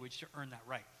people's language to earn that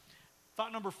right.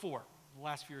 Thought number 4, the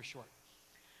last few are short.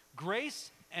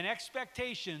 Grace and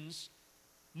expectations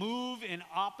move in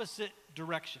opposite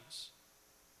directions.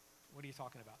 What are you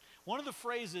talking about? One of the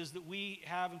phrases that we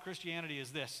have in Christianity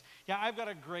is this: yeah, I've got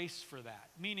a grace for that.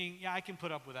 Meaning, yeah, I can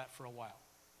put up with that for a while.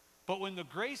 But when the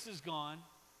grace is gone,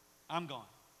 I'm gone,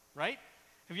 right?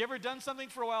 Have you ever done something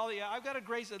for a while? Yeah, I've got a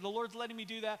grace, the Lord's letting me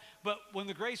do that. But when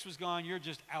the grace was gone, you're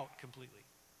just out completely.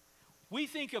 We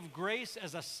think of grace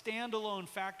as a standalone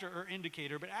factor or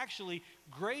indicator, but actually,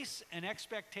 grace and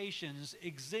expectations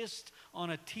exist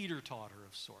on a teeter-totter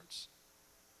of sorts.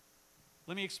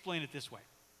 Let me explain it this way.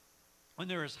 When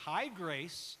there is high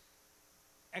grace,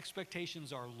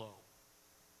 expectations are low.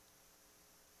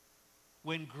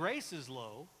 When grace is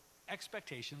low,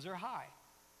 expectations are high.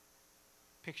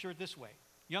 Picture it this way.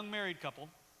 Young married couple,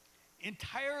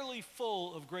 entirely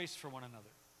full of grace for one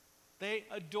another. They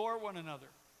adore one another.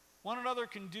 One another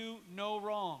can do no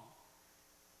wrong.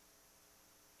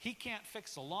 He can't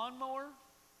fix a lawnmower.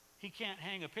 He can't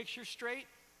hang a picture straight.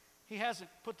 He hasn't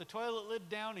put the toilet lid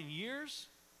down in years.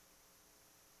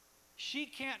 She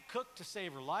can't cook to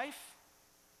save her life.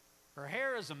 Her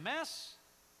hair is a mess.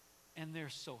 And they're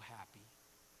so happy.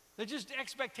 They're just,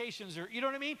 expectations are, you know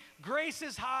what I mean? Grace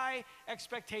is high,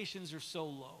 expectations are so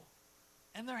low.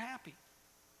 And they're happy.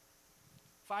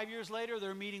 5 years later,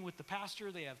 they're meeting with the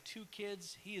pastor. They have 2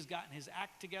 kids. He has gotten his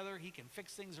act together. He can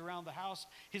fix things around the house.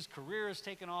 His career has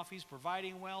taken off. He's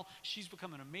providing well. She's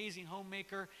become an amazing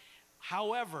homemaker.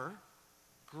 However,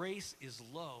 grace is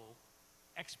low.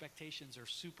 Expectations are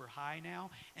super high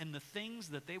now. And the things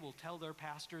that they will tell their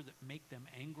pastor that make them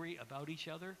angry about each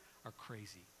other are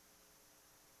crazy.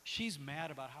 She's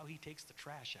mad about how he takes the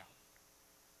trash out.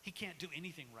 He can't do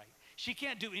anything right. She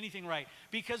can't do anything right.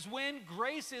 Because when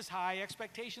grace is high,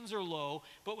 expectations are low.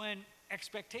 But when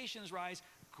expectations rise,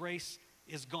 grace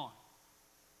is gone.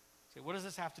 So what does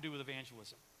this have to do with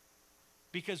evangelism?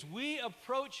 Because we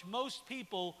approach most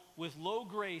people with low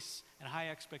grace and high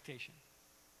expectation.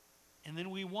 And then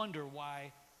we wonder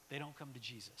why they don't come to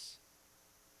Jesus.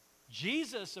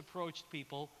 Jesus approached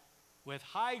people with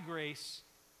high grace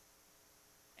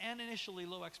and initially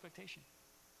low expectation.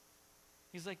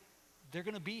 He's like, they're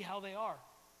going to be how they are.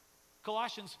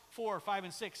 Colossians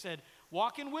 4:5-6 said,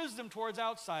 "Walk in wisdom towards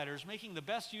outsiders, making the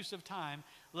best use of time.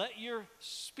 Let your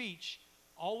speech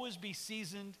always be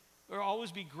seasoned, or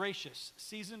always be gracious,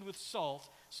 seasoned with salt,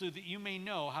 so that you may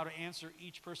know how to answer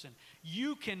each person."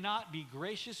 You cannot be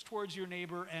gracious towards your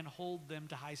neighbor and hold them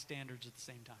to high standards at the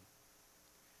same time.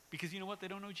 Because you know what? They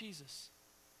don't know Jesus.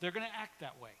 They're going to act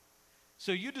that way.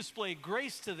 So you display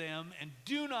grace to them and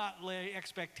do not lay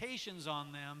expectations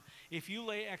on them. If you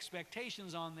lay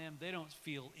expectations on them, they don't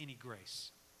feel any grace.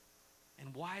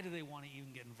 And why do they want to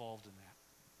even get involved in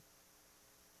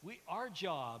that? Our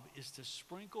job is to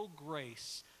sprinkle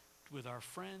grace with our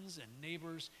friends and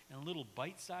neighbors in little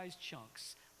bite-sized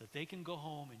chunks that they can go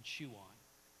home and chew on.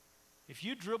 If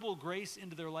you dribble grace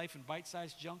into their life in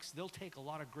bite-sized chunks, they'll take a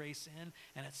lot of grace in,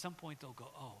 and at some point they'll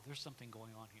go, oh, there's something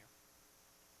going on here.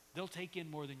 They'll take in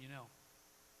more than you know.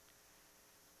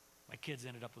 My kids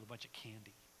ended up with a bunch of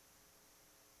candy.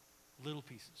 Little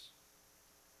pieces.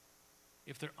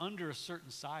 If they're under a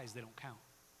certain size, they don't count.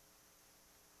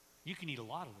 You can eat a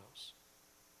lot of those.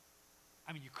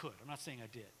 I mean, you could. I'm not saying I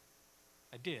did.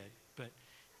 I did, but...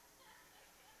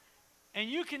 And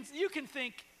you can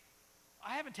think,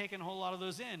 I haven't taken a whole lot of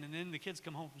those in, and then the kids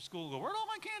come home from school and go, where'd all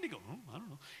my candy go? I don't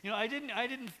know. You know, I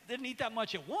didn't eat that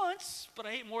much at once, but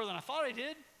I ate more than I thought I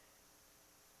did.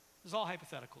 It's all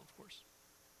hypothetical, of course.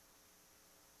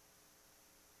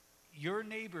 Your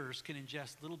neighbors can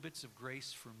ingest little bits of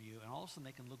grace from you, and all of a sudden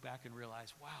they can look back and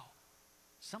realize, wow,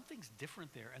 something's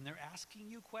different there. And they're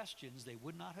asking you questions they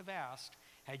would not have asked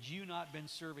had you not been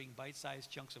serving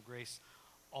bite-sized chunks of grace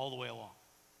all the way along.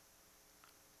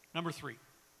 Number 3,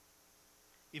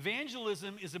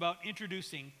 evangelism is about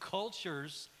introducing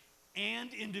cultures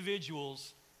and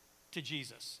individuals to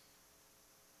Jesus.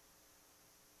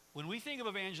 When we think of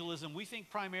evangelism, we think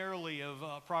primarily of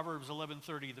Proverbs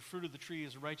 11:30, the fruit of the tree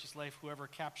is a righteous life, whoever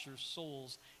captures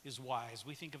souls is wise.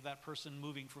 We think of that person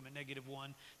moving from a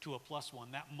 -1 to a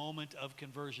 +1, that moment of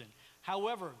conversion.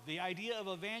 However, the idea of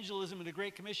evangelism in the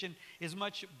Great Commission is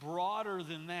much broader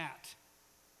than that.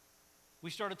 We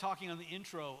started talking on the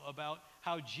intro about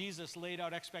how Jesus laid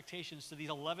out expectations to these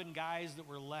 11 guys that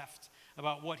were left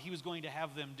about what he was going to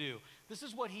have them do. This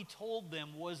is what he told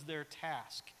them was their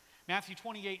task. Matthew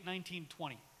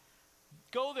 28:19-20.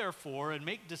 Go therefore and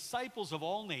make disciples of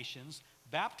all nations,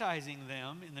 baptizing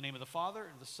them in the name of the Father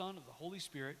and the Son and the Holy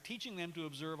Spirit, teaching them to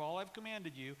observe all I've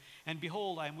commanded you, and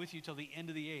behold, I am with you till the end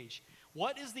of the age.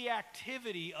 What is the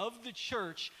activity of the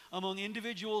church among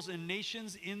individuals and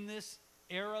nations in this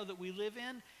era that we live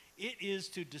in? It is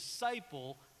to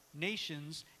disciple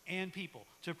nations and people,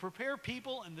 to prepare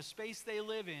people and the space they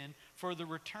live in for the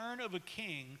return of a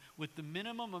king with the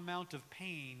minimum amount of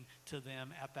pain to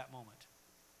them at that moment.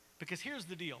 Because here's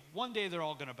the deal. One day they're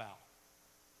all going to bow.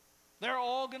 They're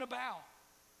all going to bow.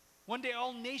 One day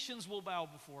all nations will bow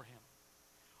before him.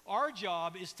 Our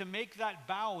job is to make that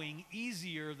bowing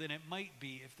easier than it might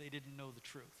be if they didn't know the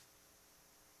truth.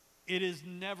 It has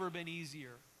never been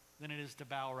easier than it is to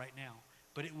bow right now,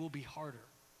 but it will be harder,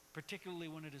 particularly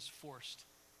when it is forced.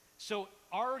 So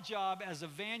our job as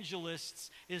evangelists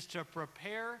is to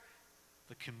prepare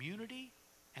the community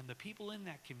and the people in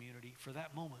that community for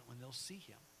that moment when they'll see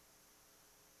him.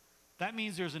 That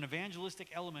means there's an evangelistic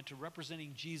element to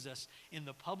representing Jesus in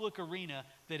the public arena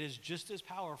that is just as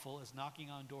powerful as knocking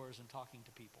on doors and talking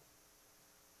to people.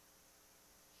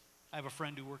 I have a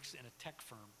friend who works in a tech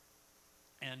firm,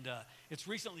 and it's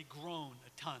recently grown a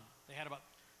ton. They had about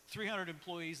 300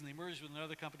 employees, and they merged with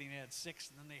another company, and they had 6,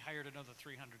 and then they hired another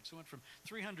 300. So it went from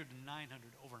 300 to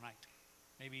 900 overnight,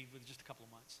 maybe with just a couple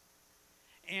of months.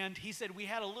 And he said, we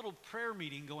had a little prayer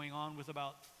meeting going on with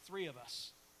about 3 of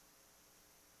us.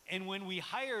 And when we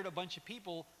hired a bunch of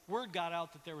people, word got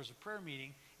out that there was a prayer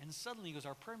meeting, and suddenly he goes,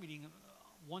 our prayer meeting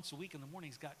once a week in the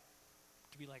morning's got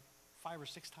to be like 5 or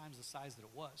 6 times the size that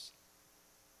it was.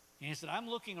 And he said, I'm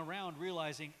looking around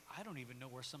realizing I don't even know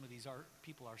where some of these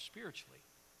people are spiritually.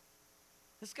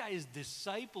 This guy is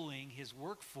discipling his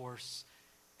workforce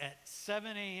at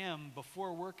 7 a.m.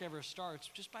 before work ever starts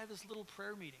just by this little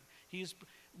prayer meeting. He is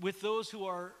with those who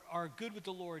are good with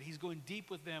the Lord. He's going deep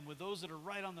with them. With those that are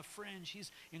right on the fringe, he's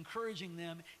encouraging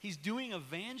them. He's doing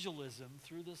evangelism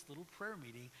through this little prayer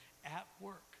meeting at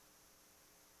work.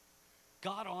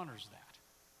 God honors that.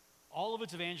 All of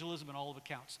it's evangelism and all of it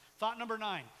counts. Thought number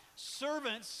 9,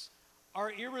 servants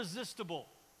are irresistible.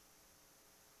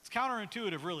 It's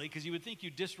counterintuitive, really, because you would think you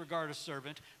disregard a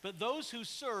servant, but those who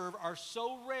serve are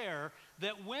so rare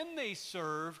that when they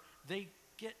serve, they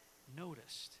get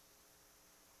noticed.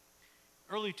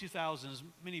 Early 2000s,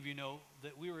 many of you know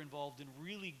that we were involved in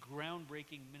really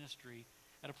groundbreaking ministry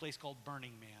at a place called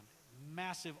Burning Man.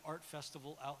 Massive art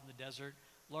festival out in the desert,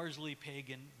 largely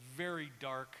pagan, very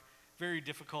dark, very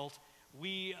difficult.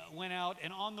 We went out,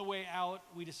 and on the way out,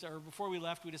 before we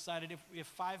left, we decided if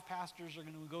 5 pastors are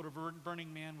going to go to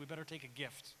Burning Man, we better take a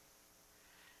gift.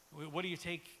 What do you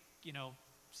take,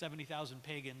 70,000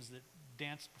 pagans that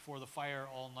danced before the fire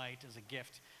all night as a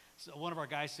gift? So one of our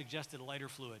guys suggested lighter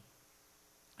fluid.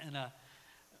 And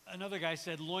Another guy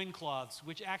said loincloths,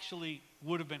 which actually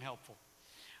would have been helpful.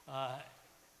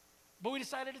 But we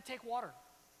decided to take water.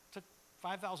 Took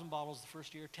 5,000 bottles the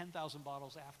first year, 10,000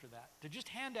 bottles after that, to just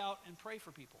hand out and pray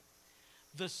for people.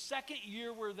 The second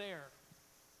year we're there,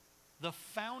 the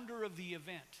founder of the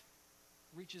event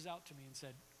reaches out to me and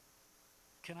said,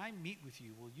 "Can I meet with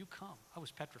you? Will you come?" I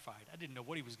was petrified. I didn't know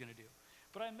what he was going to do.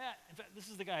 But I met, in fact, this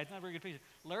is the guy, it's not a very good picture.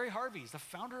 Larry Harvey's the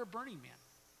founder of Burning Man.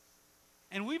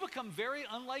 And we become very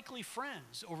unlikely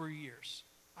friends over years.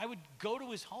 I would go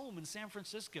to his home in San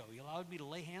Francisco. He allowed me to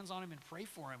lay hands on him and pray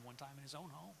for him one time in his own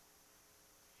home.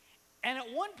 And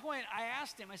at one point I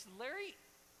asked him, I said, "Larry,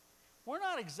 we're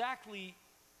not exactly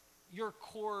your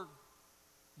core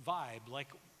vibe.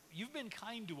 Like, you've been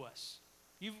kind to us.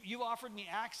 You've offered me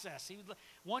access."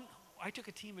 I took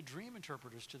a team of dream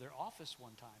interpreters to their office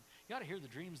one time. You ought to hear the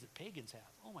dreams that pagans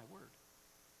have. Oh, my word.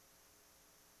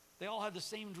 They all had the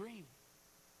same dream.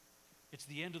 It's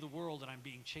the end of the world and I'm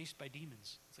being chased by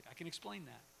demons. It's like, I can explain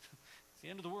that. It's the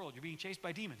end of the world. You're being chased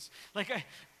by demons. Like,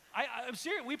 I'm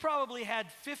serious. We probably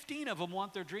had 15 of them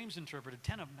want their dreams interpreted.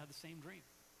 10 of them had the same dream.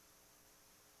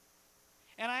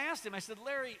 And I asked him, I said,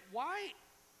 "Larry, why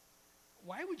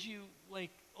would you,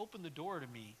 like, open the door to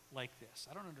me like this?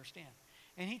 I don't understand."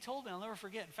 And he told me, I'll never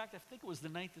forget. In fact, I think it was the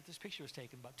night that this picture was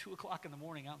taken, about 2 o'clock in the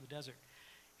morning out in the desert.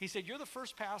 He said, "You're the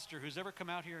first pastor who's ever come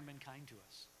out here and been kind to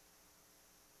us.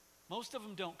 Most of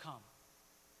them don't come.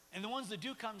 And the ones that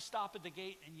do come stop at the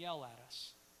gate and yell at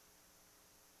us."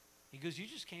 He goes, "You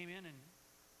just came in and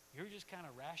you're just kind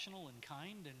of rational and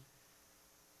kind, and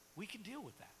we can deal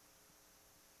with that."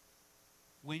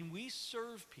 When we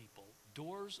serve people,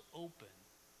 doors open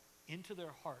into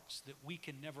their hearts that we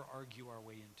can never argue our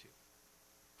way into.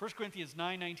 1 Corinthians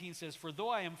 9:19 says, "For though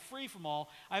I am free from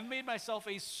all, I've made myself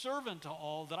a servant to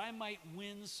all that I might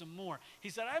win some more."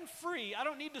 He said, "I'm free. I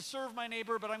don't need to serve my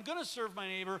neighbor, but I'm going to serve my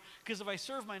neighbor because if I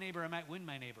serve my neighbor, I might win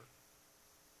my neighbor."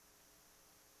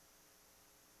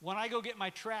 When I go get my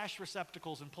trash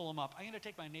receptacles and pull them up, I'm going to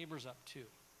take my neighbors up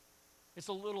too. It's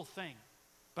a little thing,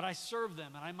 but I serve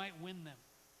them and I might win them.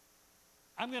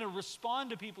 I'm going to respond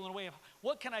to people in a way of,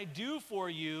 what can I do for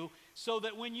you so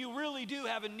that when you really do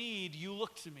have a need, you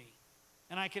look to me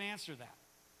and I can answer that.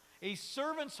 A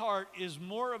servant's heart is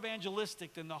more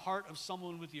evangelistic than the heart of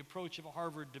someone with the approach of a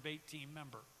Harvard debate team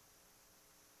member.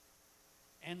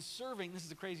 And serving, this is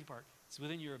the crazy part, it's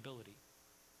within your ability.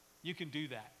 You can do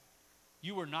that.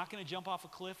 You are not going to jump off a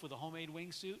cliff with a homemade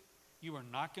wingsuit. You are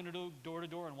not going to do door to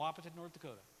door in Wahpeton, North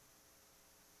Dakota.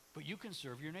 But you can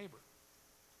serve your neighbor.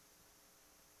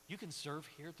 You can serve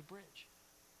here at the bridge.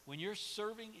 When you're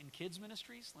serving in kids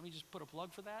ministries, let me just put a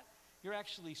plug for that. You're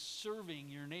actually serving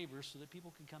your neighbors so that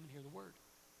people can come and hear the word.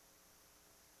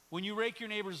 When you rake your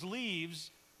neighbor's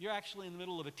leaves, you're actually in the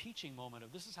middle of a teaching moment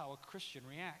of this is how a Christian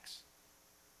reacts.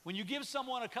 When you give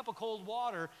someone a cup of cold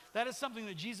water, that is something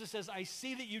that Jesus says, "I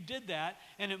see that you did that,"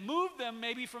 and it moved them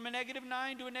maybe from a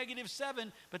 -9 to a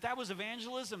 -7, but that was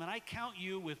evangelism, and I count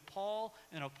you with Paul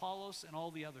and Apollos and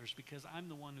all the others because I'm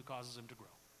the one who causes them to grow.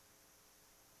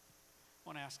 I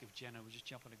want to ask if Jenna would just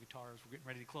jump on a guitar as we're getting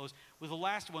ready to close. With the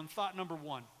last one, thought number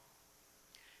 1.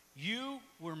 You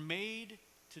were made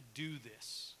to do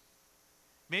this.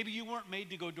 Maybe you weren't made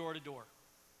to go door to door.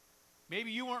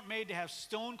 Maybe you weren't made to have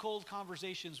stone cold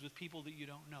conversations with people that you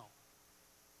don't know.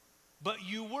 But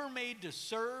you were made to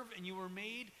serve and you were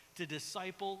made to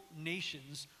disciple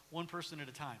nations one person at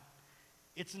a time.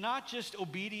 It's not just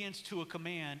obedience to a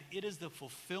command, it is the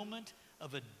fulfillment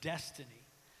of a destiny.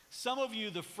 Some of you,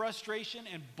 the frustration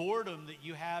and boredom that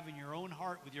you have in your own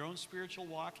heart with your own spiritual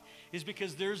walk is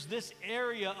because there's this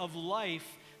area of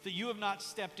life that you have not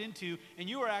stepped into, and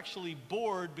you are actually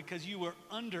bored because you were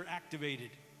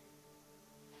underactivated.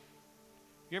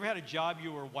 You ever had a job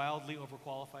you were wildly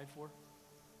overqualified for?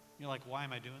 You're like, why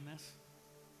am I doing this?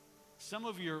 Some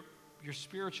of your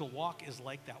spiritual walk is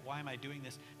like that. Why am I doing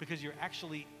this? Because you're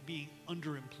actually being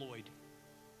underemployed.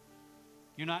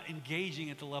 You're not engaging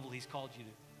at the level He's called you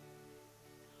to.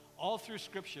 All through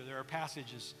Scripture, there are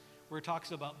passages where it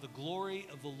talks about the glory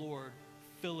of the Lord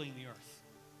filling the earth.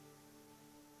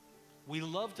 We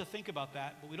love to think about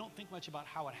that, but we don't think much about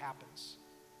how it happens.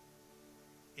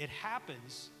 It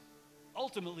happens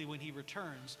ultimately when He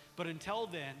returns, but until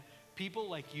then, people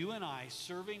like you and I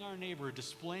serving our neighbor,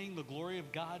 displaying the glory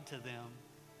of God to them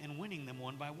and winning them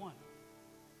one by one.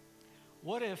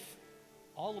 What if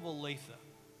all of Olathe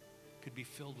could be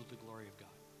filled with the glory of God?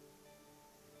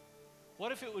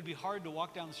 What if it would be hard to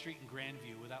walk down the street in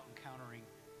Grandview without encountering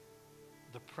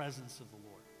the presence of the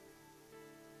Lord?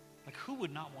 Like, who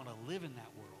would not want to live in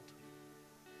that world?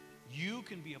 You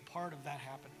can be a part of that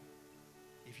happening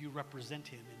if you represent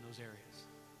Him in those areas.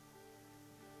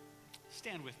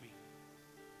 stand with me.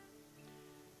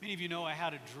 Many of you know I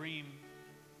had a dream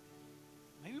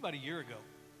maybe about a year ago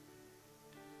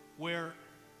where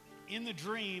in the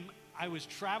dream I was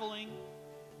traveling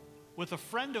with a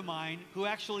friend of mine who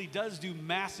actually does do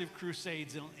massive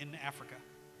crusades in Africa.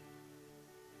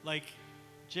 Like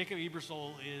Jacob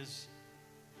Ebersol is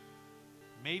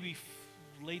maybe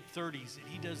late 30s, and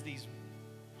he does these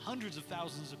hundreds of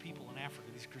thousands of people in Africa,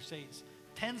 these crusades,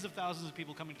 tens of thousands of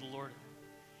people coming to the Lord.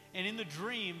 And in the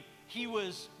dream, he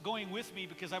was going with me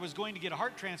because I was going to get a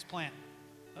heart transplant.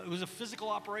 It was a physical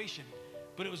operation,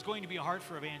 but it was going to be a heart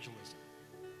for evangelism.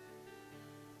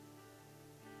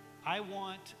 I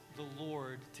want the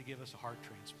Lord to give us a heart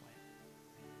transplant.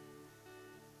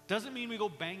 Doesn't mean we go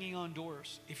banging on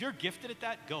doors. If you're gifted at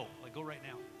that, go. Like, go right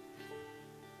now.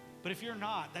 But if you're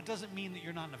not, that doesn't mean that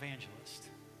you're not an evangelist.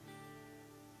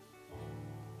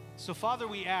 So, Father,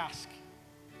 we ask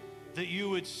that you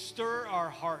would stir our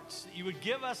hearts, that you would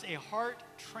give us a heart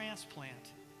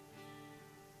transplant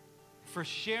for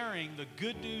sharing the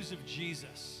good news of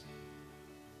Jesus.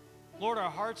 Lord, our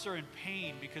hearts are in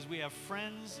pain because we have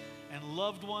friends and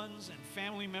loved ones and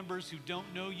family members who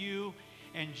don't know you.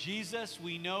 And Jesus,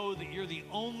 we know that you're the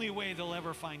only way they'll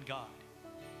ever find God.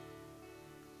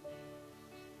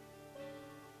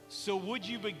 So would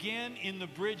you begin in the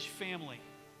Bridge family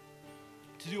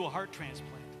to do a heart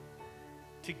transplant,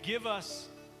 to give us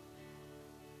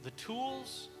the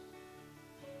tools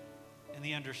and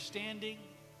the understanding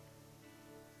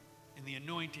and the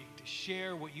anointing to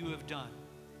share what you have done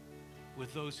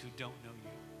with those who don't know you.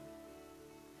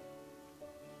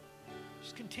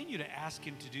 Just continue to ask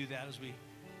him to do that as we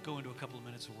go into a couple of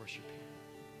minutes of worship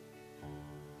here.